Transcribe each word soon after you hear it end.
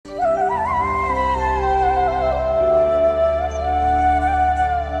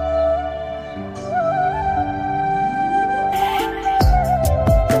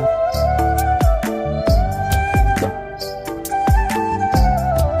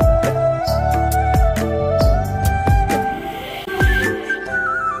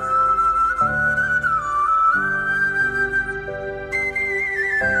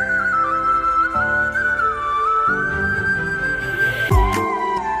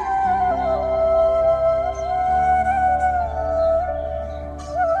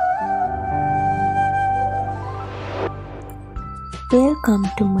Welcome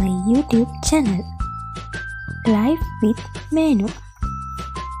to my YouTube channel, Life with Menu.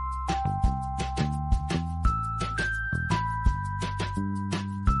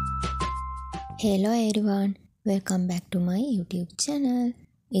 Hello everyone, welcome back to my YouTube channel.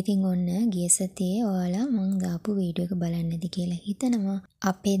 ඉතින් ඔන්න ගිය සතියේ ඔයාලා මම දාපු වීඩියෝ එක බලන්න නැති කියලා හිතනවා.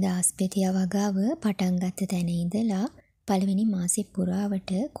 අපේ දාස්පෙතියා වගාව පටන් ගත්ත තැන ඉඳලා පළවෙනි මාසෙ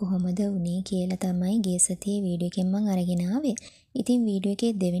පුරාවට කොහොමද වුනේ කියලා තමයි ගිය සතියේ වීඩියෝ එකෙන් මම අරගෙන ආවේ. ඉතින් වීඩියෝ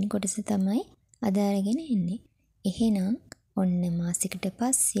එකේ දෙවෙනි කොටස තමයි අද අරගෙන එන්නේ. එහෙනම් ඔන්න මාසෙකට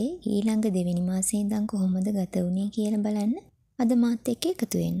පස්සේ ඊළඟ දෙවෙනි මාසේ ඉඳන් කොහොමද ගත වුනේ කියලා බලන්න අද මාත් එක්ක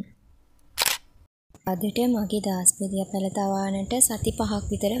එකතු වෙන්න. අදට මගේ දාස්පෙතියා පැල තවානට සති 5ක්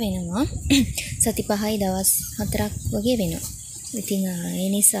විතර වෙනවා. සති 5යි දවස් 4ක් වගේ වෙනවා. ඉතින් ඒ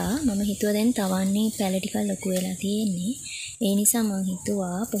නිසා මම හිතුවා දැන් තවන්නේ පැල ටික ලොකු වෙලා තියෙන්නේ. ඒ නිසා මම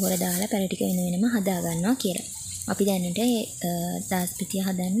හිතුවා පොහොර දාලා පැල ටික වෙන වෙනම හදා ගන්නවා කියලා. අපි දැනට දාස්පෙතියා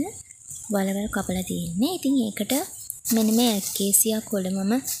හදන්න වලවල් කපලා තියෙන්නේ. ඉතින් ඒකට මෙන්න මේ ඇක්කේසියා කොළ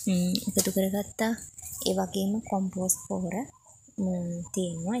මම එකතු කරගත්තා. ඒ වගේම කොම්පෝස්ට් පොහොර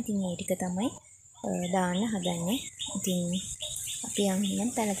තියෙනවා. ඉතින් ඒ ටික තමයි දාන්න හදන්නේ. ඉතින් අපි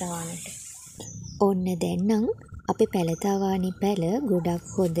යන්න පැල තවානට. ඔන්න දැන් නම් අපේ පැල තවානේ පැල ගොඩක්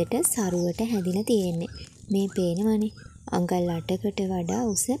හොඳට සරුවට හැදිලා තියෙන්නේ. මේ පේනවනේ අඟල් 8කට වඩා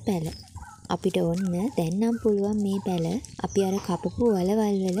උස පැල. අපිට ඔන්න දැන් නම් පුළුවන් මේ පැල අපි අර කපපු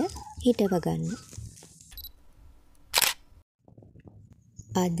වලවල් වල හිටව ගන්න.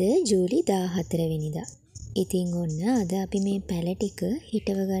 අද ජූලි 14 වෙනිදා. ඉතින් ඔන්න අද අපි මේ පැල ටික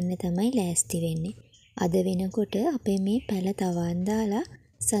හිටව ගන්න තමයි ලෑස්ති වෙන්නේ. අද වෙනකොට අපේ මේ පැල තවන් දාලා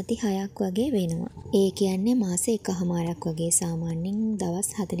සති 6ක් වගේ වෙනවා. ඒ කියන්නේ මාස එකමාරක් වගේ සාමාන්‍යයෙන් දවස්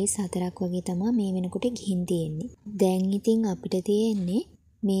 44ක් වගේ තමයි මේ වෙනකොට ගිහින් තියෙන්නේ. දැන් ඉතින් අපිට තියෙන්නේ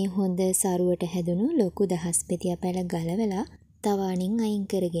මේ හොඳ සරුවට හැදුණු ලොකු දහස්පෙතියා පැල ගලවලා තවානින් අයින්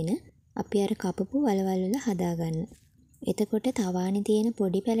කරගෙන අපි අර කපපු වලවල් වල හදාගන්න. එතකොට තවානේ තියෙන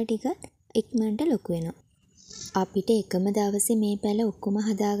පොඩි පැල ටික ඉක්මනට ලොකු වෙනවා. අපිට එකම දවසේ මේ පැල ඔක්කොම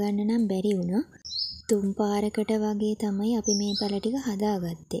හදාගන්න නම් බැරි වුණා. 3 පාරකට වගේ තමයි අපි මේ පැල ටික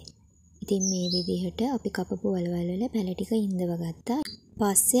හදාගත්තේ. ඉතින් මේ විදිහට අපි කපපු වලවල් වල පැල ටික ඉඳව ගත්තා.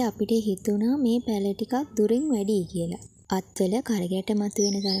 පස්සේ අපිට හිතුණා මේ පැල ටිකක් දුරින් වැඩි කියලා. අත්වල කරගැට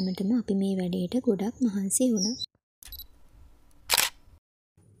මතුවෙන තරමටම අපි මේ වැඩේට ගොඩක් මහන්සි වුණා.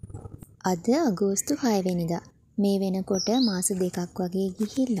 අද අගෝස්තු 6 වෙනිදා. මේ වෙනකොට මාස 2ක් වගේ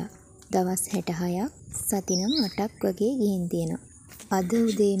ගිහිල්ලා දවස් 66ක් සති නම් 8ක් වගේ ගිහින් තියෙනවා. අද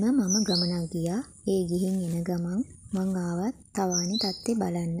උදේම මම ගමනක් ගියා. ඒ ගිහින් එන ගමන් මං ආවත් තවානේ තත්ත්වේ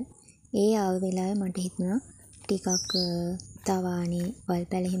බලන්න. ඒ ආව වෙලාවේ මට හිතුණා ටිකක් තවානේ වල්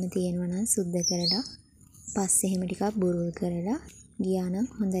පැල එහෙම තියෙනවා නම් සුද්ධ කරලා පස්සේ එහෙම ටිකක් බුරුල් කරලා ගියා නම්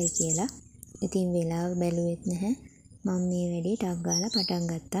හොඳයි කියලා. ඉතින් වෙලාව බැලුවෙත් නැහැ. මම මේ වැඩේ ටක් ගාලා පටන්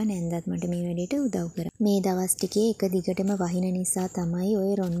ගත්තා. නැන්දත් මට මේ වැඩේට උදව් කරා. මේ දවස් ටිකේ එක දිගටම වහින නිසා තමයි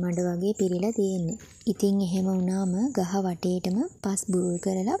ওই රොන් මඩ වගේ පිරීලා තියෙන්නේ. ඉතින් එහෙම වුණාම ගහ වටේටම පස් බුරුල්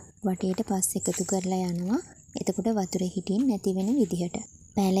කරලා වටේට පස් එකතු කරලා යනවා. එතකොට වතුර හිටින් නැති වෙන විදිහට.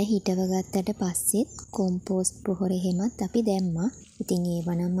 පැල හිටව ගත්තට පස්සෙත් කොම්පෝස්ට් පොහොර එහෙමත් අපි දැම්මා. ඉතින් ඒව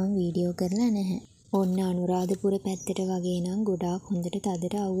නම් මම වීඩියෝ කරලා නැහැ. ඔන්න අනුරාධපුර පැත්තට වගේ නම් ගොඩාක් හොඳට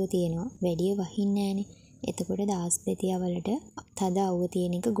තදට අවුව තියෙනවා. වැඩිය වහින්නේ නැහනේ. එතකොට දාස්පෙතියා වලට තද අවුව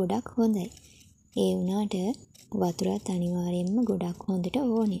තියෙන එක ගොඩක් හොඳයි. ඒ වුණාට වතුරත් අනිවාර්යයෙන්ම ගොඩක් හොඳට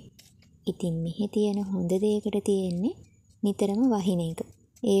ඕනේ. ඉතින් මෙහි තියෙන හොඳ දෙයකට තියෙන්නේ නිතරම වහින එක.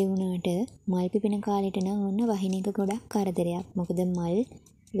 ඒ වුණාට මල් පිපෙන කාලෙට නම් ඔන්න වහින එක ගොඩක් කරදරයක්. මොකද මල්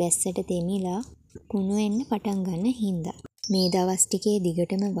වැස්සට තෙමිලා කුණු වෙන්න පටන් ගන්න හින්දා. මේ දවස් ටිකේ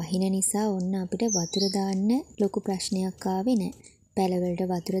දිගටම වහින නිසා ඔන්න අපිට වතුර දාන්න ලොකු ප්‍රශ්නයක් ආවේ නැහැ. පැලවලට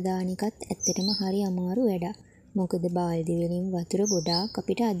වතුර දාන එකත් ඇත්තටම හරි අමාරු වැඩක්. මොකද බාල්දි වලින් වතුර ගොඩාක්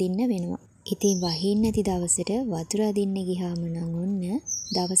අපිට අදින්න වෙනවා. ඉතින් වහින්න නැති දවසට වතුර අදින්න ගියාම නම් ඔන්න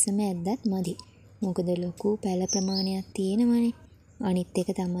දවසම ඇද්දත් මදි. මොකද ලොකු පැල ප්‍රමාණයක් තියෙනවනේ. අනිත් එක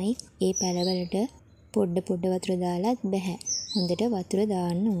තමයි ඒ පැලවලට පොඩ වතුර දාලත් බෑ. හොඳට වතුර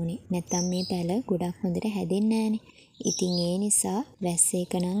දාන්න ඕනේ. නැත්තම් මේ පැල ගොඩක් හොඳට හැදෙන්නේ නැහනේ. ඉතින් ඒ නිසා වැස්ස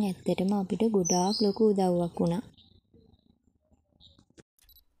එක නම් ඇත්තටම අපිට ගොඩාක් ලොකු උදව්වක් වුණා.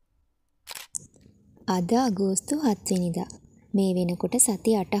 අද අගෝස්තු 7 වෙනිදා. මේ වෙනකොට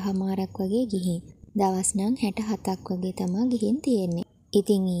සති 8මාරක් වගේ ගිහින්. දවස් නම් 67ක් වගේ තමයි ගිහින් තියෙන්නේ.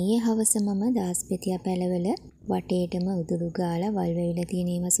 ඉතින් ඊයේ හවස මම දාස්පෙතියා පැලවල වටේටම උදුළු ගාලා වල් වෙවිලා තියෙන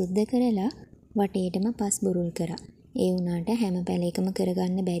ඒවා සුද්ධ කරලා වටේටම පස් බුරුල් කරා. ඒ වුණාට හැම පැලයකම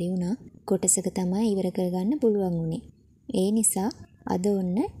කරගන්න බැරි වුණා. කොටසක තමයි ඉවර කරගන්න පුළුවන් වුණේ. ඒ නිසා අද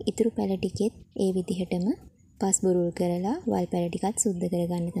ඔන්න ඉතුරු පැල ටිකෙත් ඒ විදිහටම පස් බුරුල් කරලා වල් පැල ටිකත් සුද්ධ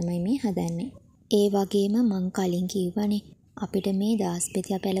කරගන්න තමයි මේ හදන්නේ. ඒ වගේම මං කලින් කිව්වනේ අපිට මේ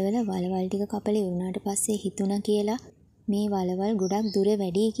දාස්පෙතිය පැලවල වලවල් ටික කපලා ඉවරනාට පස්සේ හිතුණා කියලා මේ වලවල් ගොඩක් දුර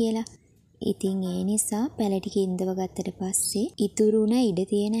වැඩි කියලා. ඉතින් ඒ නිසා පැල ටික ඉඳව ගත්තට පස්සේ ඉතුරුන ඉඩ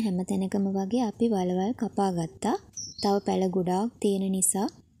තියෙන හැම තැනකම වගේ අපි වලවල් කපා ගත්තා. තව පැල ගොඩාක් තියෙන නිසා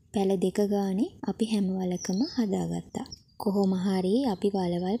පැල දෙක ගානේ අපි හැම වලකම හදාගත්තා. කොහොම හරි අපි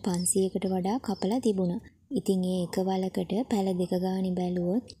වලවල් 500කට වඩා කපලා තිබුණා. ඉතින් ඒ එක වලකට පැල දෙක ගානේ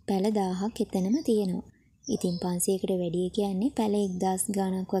බැලුවොත් පැල 1000ක් එතනම තියෙනවා. ඉතින් 500කට වැඩි කියන්නේ පැල 1000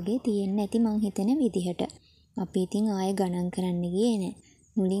 ගාණක් වගේ තියෙන්න ඇති මං හිතන විදිහට. අපි ඉතින් ආයෙ ගණන් කරන්න ගියේ නෑ.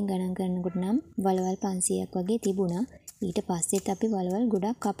 මුලින් ගණන් කරනකොට නම් වලවල් 500ක් වගේ තිබුණා. ඊට පස්සෙත් අපි වලවල්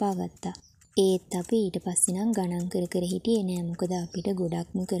ගොඩක් කපා ගත්තා. ඒත් අපි ඊට පස්සේ නම් ගණන් කර කර හිටියේ නෑ. මොකද අපිට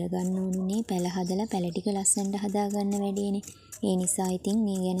ගොඩක්ම කරගන්න ඕනුනේ පැල හදලා පැල ටික ලස්සනට හදාගන්න වැඩේනේ. ඒ නිසා ඉතින්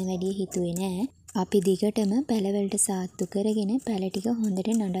මේ ගැන වැඩි හිතුවේ නෑ. අපි දිගටම පැලවලට සාත්තු කරගෙන පැල ටික හොඳට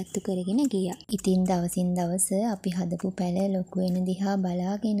නඩත්තු කරගෙන ගියා. ඉතින් දවසින් දවස අපි හදපු පැල ලොකු වෙන දිහා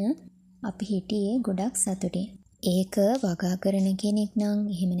බලාගෙන අපි හිටියේ ගොඩක් සතුටින්. ඒක වගා කරන කෙනෙක් නම්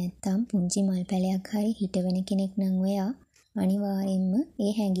එහෙම නැත්තම් පුංචි මල් පැලයක් හරි හිටවන කෙනෙක් නම් ඔයා අනිවාර්යෙන්ම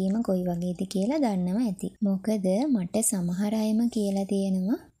ඒ හැඟීම කොයි වගේද කියලා දන්නවා ඇති. මොකද මට සමහර අයම කියලා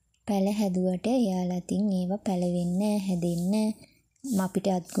තියෙනවා පැල හැදුවට එයාලටින් ඒව පැලවෙන්නේ හැදෙන්නේ අපිට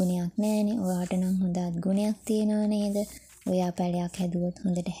අත්ගුණයක් නැහැනේ. ඔයාට නම් හොඳ අත්ගුණයක් තියෙනවා නේද? ඔයා පැලයක් හැදුවොත්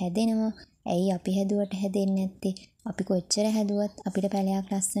හොඳට හැදෙනවා. ඇයි අපි හැදුවට හැදෙන්නේ නැත්තේ? අපි කොච්චර හැදුවත් අපිට පැලයක්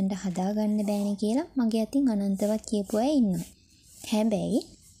ලස්සනට හදාගන්න බෑනේ කියලා මගේ අතින් අනන්තවත් කියපු අය ඉන්නවා. හැබැයි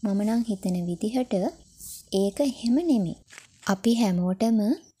මම නම් හිතන විදිහට ඒක එහෙම නෙමෙයි. අපි හැමෝටම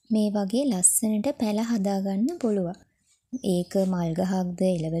මේ වගේ ලස්සනට පැල හදාගන්න පුළුවන්. ඒක මල් ගහක්ද,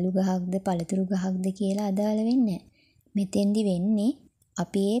 එළවලු ගහක්ද, පළතුරු ගහක්ද කියලා අදාළ වෙන්නේ නැහැ. මෙතෙන්දි වෙන්නේ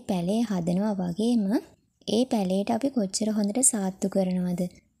අපි මේ පැලේ හදනවා වගේම ඒ පැලේට අපි කොච්චර හොඳට සාත්තු කරනවද,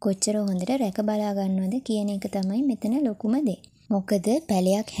 කොච්චර හොඳට රැක බලා ගන්නවද කියන එක තමයි මෙතන ලොකුම දේ. මොකද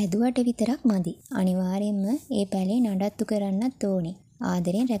පැලයක් හැදුවට විතරක් මදි. අනිවාර්යයෙන්ම ඒ පැලේ නඩත්තු කරන්නත් ඕනේ.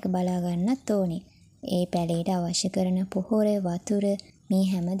 ආදරෙන් රැක බලා ගන්නත් ඕනේ. ඒ පැලේට අවශ්‍ය කරන පොහොර, වතුර මේ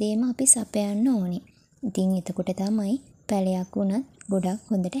හැමදේම අපි සපයන්න ඕනේ. ඉතින් එතකොට තමයි පැලයක් වුණත් ගොඩක්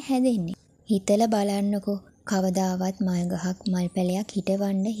හොඳට හැදෙන්නේ. හිතලා බලන්නකෝ, කවදාවත් මල් ගහක් මල් පැලයක්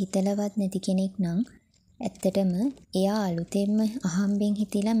හිටවන්න හිතලවත් නැති කෙනෙක් නම් ඇත්තටම එයා අලුතෙන්ම අහම්බෙන්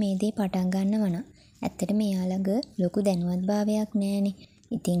හිතිලා මේ දේ පටන් ගන්නවා නම් ඇත්තටම එයා ළඟ ලොකු දැනුවත්භාවයක් නැහැනේ.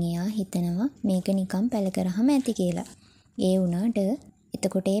 ඉතින් එයා හිතනවා මේක නිකන් පැල කරාම ඇති කියලා. ඒ වුණාට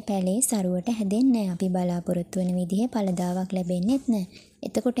එතකොට ඒ පැලේ සරුවට හැදෙන්නේ නැහැ. අපි බලාපොරොත්තු වෙන විදිහේ ඵලදාවක් ලැබෙන්නේත් නැහැ.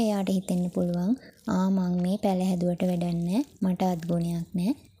 එතකොට එයාට හිතෙන්න පුළුවන් මං මේ පැල හැදුවට වැඩක් නැහැ. මට අත්ගුණයක්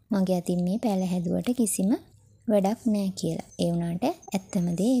නැහැ. මගේ අතින් මේ පැල හැදුවට කිසිම වැඩක් නැහැ කියලා. ඒ වුණාට ඇත්තම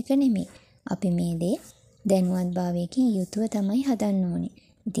දේ ඒක නෙමෙයි. අපි මේ දේ දැනුවත්භාවයකින් යුතුව තමයි හදන්න ඕනේ.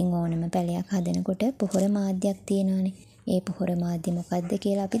 ඉතින් ඕනම පැලයක් හදනකොට පොහොර මාධ්‍යයක් තියෙනවානේ. ඒ පොහොර මාධ්‍ය මොකක්ද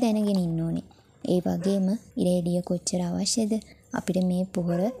කියලා අපි දැනගෙන ඉන්න ඕනේ. ඒ වගේම ඉරේඩිය කොච්චර අවශ්‍යද? අපිට මේ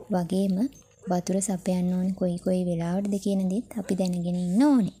පොහොර වගේම වතුර සපයන්න ඕනේ කොයි වෙලාවටද කියන දේත් අපි දැනගෙන ඉන්න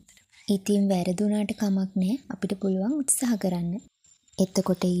ඕනේ. ඉතින් වැරදුනාට කමක් නැහැ. අපිට පුළුවන් උත්සාහ කරන්න.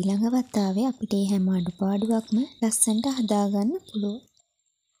 එතකොට ඊළඟ වතාවේ අපිට මේ හැම අඩුපාඩුවක්ම ලස්සනට හදාගන්න පුළුවන්.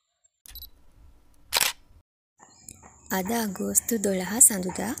 අද අගෝස්තු 12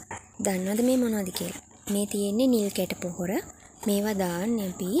 සඳුදා. දන්නවද මේ මොනවද කියලා? මේ තියෙන්නේ නිල් කැට පොහොර. මේවා දාන්නේ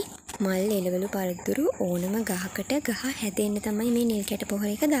අපි මල්, එළවලු, පළතුරු ඕනම ගහකට ගහ හැදෙන්න තමයි මේ නිල් කැට පොහොර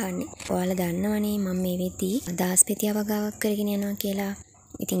එක දාන්නේ. ඔයාලා දන්නවනේ මම මේ වෙද්දී දාස්පෙතිය වගාවක් කරගෙන යනවා කියලා.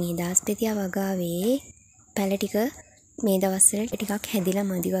 ඉතින් මේ දාස්පෙතිය වගාවේ පැල ටික මේ දවස්වල ටිකක් හැදිලා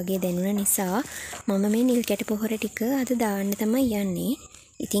මදි වගේ දැනුන නිසා මම මේ නිල් කැට පොහොර ටික අද දාන්න තමයි යන්නේ.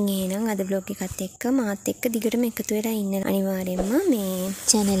 ඉතින් එහෙනම් අද vlog එකත් එක්ක මාත් එක්ක දිගටම එකතු වෙලා ඉන්න. අනිවාර්යයෙන්ම මේ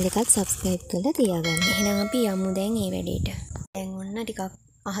channel එකත් subscribe කරලා තියාගන්න. එහෙනම් අපි යමු දැන් මේ වැඩේට. දැන් ඔන්න ටිකක්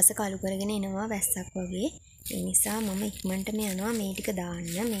අහස කළු කරගෙන එනවා වැස්සක් වගේ. ඒ නිසා මම ඉක්මනටම යනවා මේ ටික දාන්න.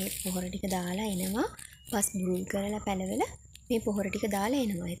 මේ පොහොර ටික දාලා එනවා. පස් බුරුල් කරලා පැලවල මේ පොහොර ටික දාලා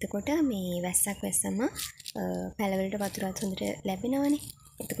එනවා. එතකොට මේ වැස්සක් වැස්සම පැලවලට වතුරත් හොඳට ලැබෙනවනේ.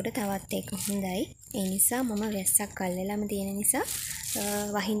 එතකොට තවත් ඒක හොඳයි. ඒ නිසා මම වැස්සක් අල්ලලාම තියෙන නිසා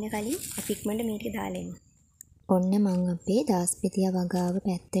වහින්න කලින් අපි ඉක්මනට මේ ටික දාලා එමු. ඔන්න මං අපේ දාස්පෙතිය වගාව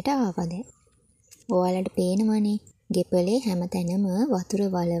පැත්තට ආවා දැන්. ඔයාලට පේනවනේ ගෙපලේ හැමතැනම වතුර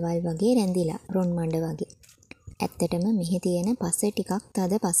වලවල් වගේ රැඳිලා රොන් මඩ වගේ. ඇත්තටම මෙහි තියෙන පස ටිකක්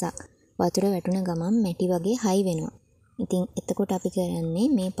තද පසක්. වතුර වැටුණ ගමන් මැටි වගේ හයි වෙනවා. ඉතින් එතකොට අපි කරන්නේ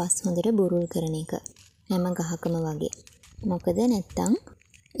මේ පස් හොඳට බුරුල් කරන එක. හැම ගහකම වගේ. මොකද නැත්තම්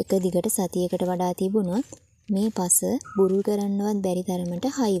එක දිගට සතියකට වඩා තිබුණොත් මේ පස බුරුල් කරන්නවත් බැරි තරමට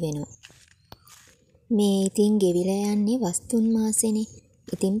හයි වෙනවා. මේ ඉතින් ගෙවිලා යන්නේ වස්තුන් මාසෙනේ.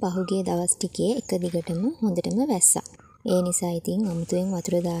 ඉතින් පහුගිය දවස් ටිකේ එක දිගටම හොඳටම වැස්සා. ඒ නිසා ඉතින් අමුතුවෙන්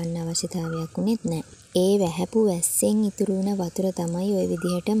වතුර දාන්න අවශ්‍යතාවයක් උනේත් නැහැ. ඒ වැහැපු වැස්සෙන් ඉතුරු වුණ වතුර තමයි ওই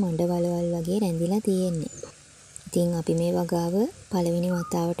විදිහට මඩ වලවල් වගේ රැඳිලා තියෙන්නේ. ඉතින් අපි මේ වගාව පළවෙනි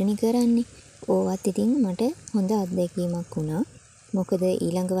වතාවටනේ කරන්නේ. ඕවත් ඉතින් මට හොඳ අත්දැකීමක් වුණා. මොකද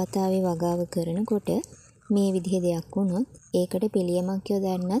ඊළඟ වතාවේ වගාව කරනකොට මේ විදිහ දෙයක් වුණොත් ඒකට පිළියමක්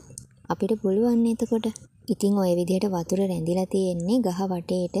යොදන්නත් අපිට පුළුවන් එතකොට. ඉතින් ওই විදිහට වතුර රැඳිලා තියෙන්නේ ගහ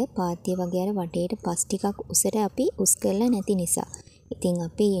වටේට පාත්‍ය වගේ අර වටේට පස් ටිකක් උසට අපි උස් කරලා නැති නිසා. ඉතින්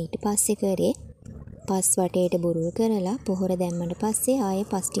අපි ඊට පස්සේ කරේ පස් වටේට බුරුල් කරලා පොහොර දැම්මට පස්සේ ආයේ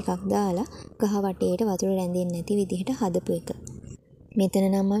පස් ටිකක් දාලා ගහ වටේට වතුර රැඳෙන්නේ නැති විදිහට හදපු එක. මෙතන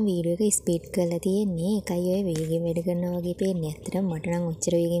නම් මම වීඩියෝ එක ස්පීඩ් කරලා තියෙන්නේ. ඒකයි ඔය වේගෙන් වැඩ කරනවා වගේ පේන්නේ. ඇත්තටම මට නම්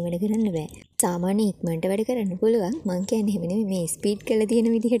ඔච්චර වේගෙන් වැඩ කරන්න බෑ. සාමාන්‍ය ඉක්මනට වැඩ කරන්න පුළුවන්. මං කියන්නේ එහෙම නෙමෙයි මේ ස්පීඩ් කරලා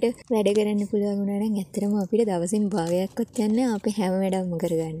තියෙන විදිහට වැඩ කරන්න පුළුවන් වුණා නම් ඇත්තටම අපිට දවසින් භාගයක්වත් යන්නේ අපේ හැම වැඩක්ම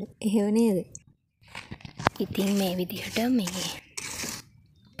කරගන්න. එහෙම නේද? ඉතින් මේ විදිහට මේ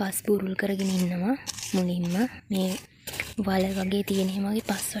පස් බුරුල් කරගෙන ඉන්නවා. මුලින්ම මේ වල වගේ තියෙන හැමගේ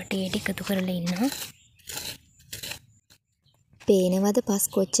පස් වටේට එකතු කරලා ඉන්නවා. පේනවද පස්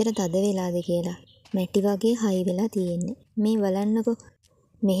කොච්චර තද වෙලාද කියලා. මැටි වගේ හයි වෙලා තියෙන්නේ. මේ බලන්නකෝ.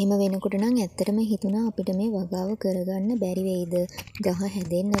 මෙහෙම වෙනකොට නම් ඇත්තටම හිතුණා අපිට මේ වගාව කරගන්න බැරි වෙයිද? ගහ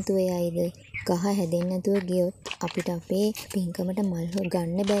හැදෙන්නේ නැතුව යයිද? ගහ හැදෙන්නේ නැතුව ගියොත් අපිට අපේ පින්කමට මල්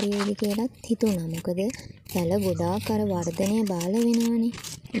ගන්න බැරි වෙයිද කියලාත් හිතුණා. මොකද පැල ගොඩාක් අර වර්ධනය බාල වෙනවනේ.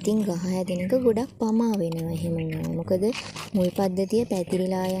 ඉතින් ගහ හැදෙන එක ගොඩක් පමා වෙනවා එහෙම නෝ. මොකද මුල් පද්ධතිය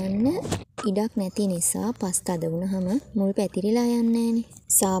පැතිරිලා යන්න ඉඩක් නැති නිසා පස් තද වුණාම මුල් පැතිරිලා යන්නේ නැහනේ.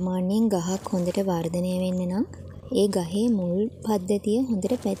 සාමාන්‍යයෙන් ගහක් හොඳට වර්ධනය වෙන්න නම් ඒ ගහේ මුල් පද්ධතිය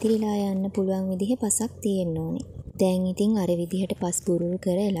හොඳට පැතිරිලා යන්න පුළුවන් විදිහේ පසක් තියෙන්න ඕනේ. දැන් ඉතින් අර විදිහට පස් බුරුල්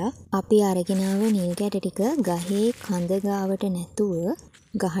කරලා අපි අරගෙන ආව නිල් ගැට ටික ගහේ කඳ ගාවට නැතුව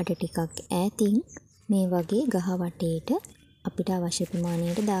ගහට ටිකක් ඈතින් මේ වගේ ගහ වටේට අපිට අවශ්‍ය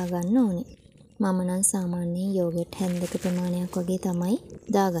ප්‍රමාණයට දාගන්න ඕනේ. මම නම් සාමාන්‍යයෙන් යෝගට් හැන්දක ප්‍රමාණයක් වගේ තමයි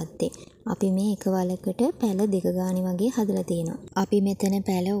දාගත්තේ. අපි මේ එක වලකට පැල දෙක ගානේ වගේ හදලා තියෙනවා. අපි මෙතන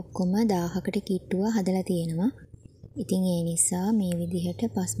පැල ඔක්කොම 1000කට කිට්ටුව හදලා තියෙනවා. ඉතින් ඒ නිසා මේ විදිහට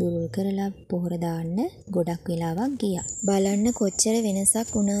පස් බුරුල් කරලා පොහොර දාන්න ගොඩක් වෙලාවක් ගියා. බලන්න කොච්චර වෙනසක්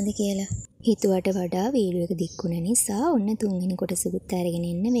වුණාද කියලා. හිතුවට වඩා වීඩියෝ එක දික් වුණ නිසා ඔන්න තුන්වෙනි කොටසකුත් අරගෙන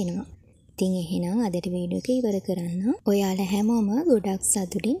එන්න වෙනවා. ඉතින් එහෙනම් අදට වීඩියෝ එක ඉවර කරන්න. ඔයාලා හැමෝම ගොඩක්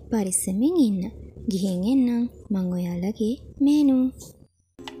සතුටින් පරිස්සමෙන් ඉන්න. ගිහින් එන්නම් මං ඔයාලගේ මේනු.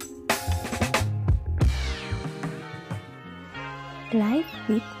 Life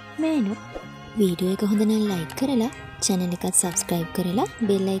with Menu. වීඩියෝ එක හොඳ නම් ලයික් කරලා channel එකත් subscribe කරලා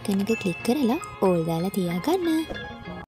bell icon එක click කරලා all දාලා තියාගන්න.